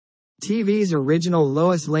TV's original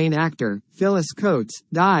Lois Lane actor, Phyllis Coates,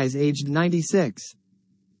 dies aged 96.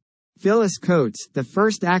 Phyllis Coates, the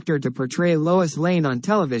first actor to portray Lois Lane on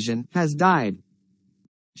television, has died.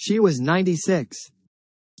 She was 96.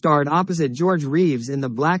 Starred opposite George Reeves in the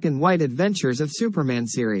black and white Adventures of Superman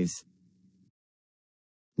series.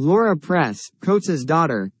 Laura Press, Coates'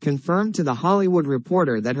 daughter, confirmed to The Hollywood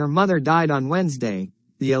Reporter that her mother died on Wednesday,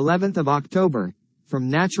 the 11th of October, from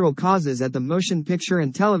natural causes at the Motion Picture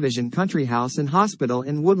and Television Country House and Hospital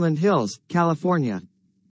in Woodland Hills, California.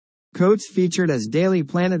 Coates featured as Daily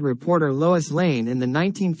Planet reporter Lois Lane in the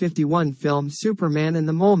 1951 film Superman and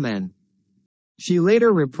the Mole Men. She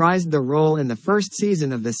later reprised the role in the first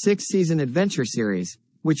season of the six-season adventure series,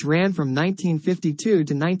 which ran from 1952 to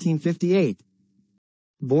 1958.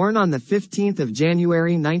 Born on the 15th of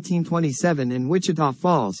January 1927 in Wichita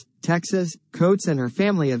Falls, Texas, Coates and her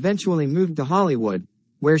family eventually moved to Hollywood,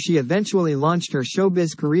 where she eventually launched her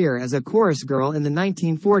showbiz career as a chorus girl in the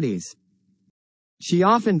 1940s. She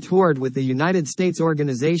often toured with the United States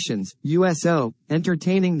organizations, USO,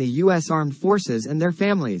 entertaining the U.S. Armed Forces and their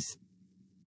families.